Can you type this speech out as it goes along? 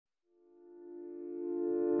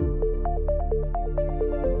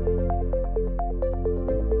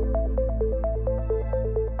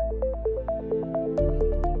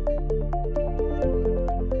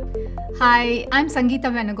Hi, I'm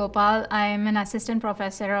Sangeetha Venugopal. I'm an assistant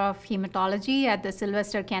professor of hematology at the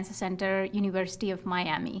Sylvester Cancer Center, University of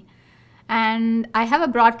Miami. And I have a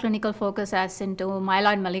broad clinical focus as into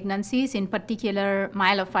myeloid malignancies, in particular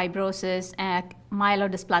myelofibrosis,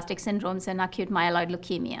 myelodysplastic syndromes, and acute myeloid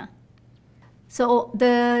leukemia. So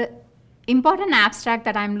the important abstract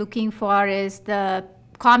that I'm looking for is the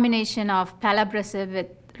combination of pelabresib with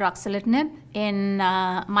ruxolitinib in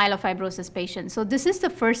myelofibrosis patients. So this is the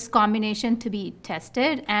first combination to be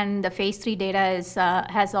tested, and the phase 3 data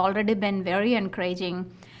has already been very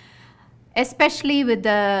encouraging, especially with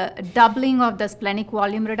the doubling of the splenic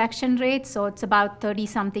volume reduction rate. So it's about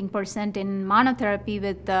 30-something% in monotherapy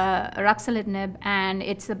with ruxolitinib, and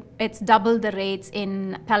it's double the rates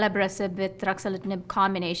in pelabresib with ruxolitinib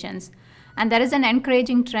combinations. And there is an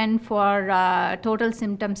encouraging trend for total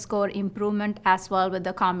symptom score improvement as well with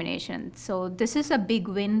the combination. So this is a big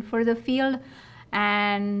win for the field,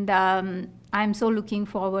 and I'm so looking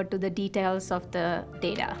forward to the details of the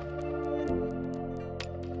data.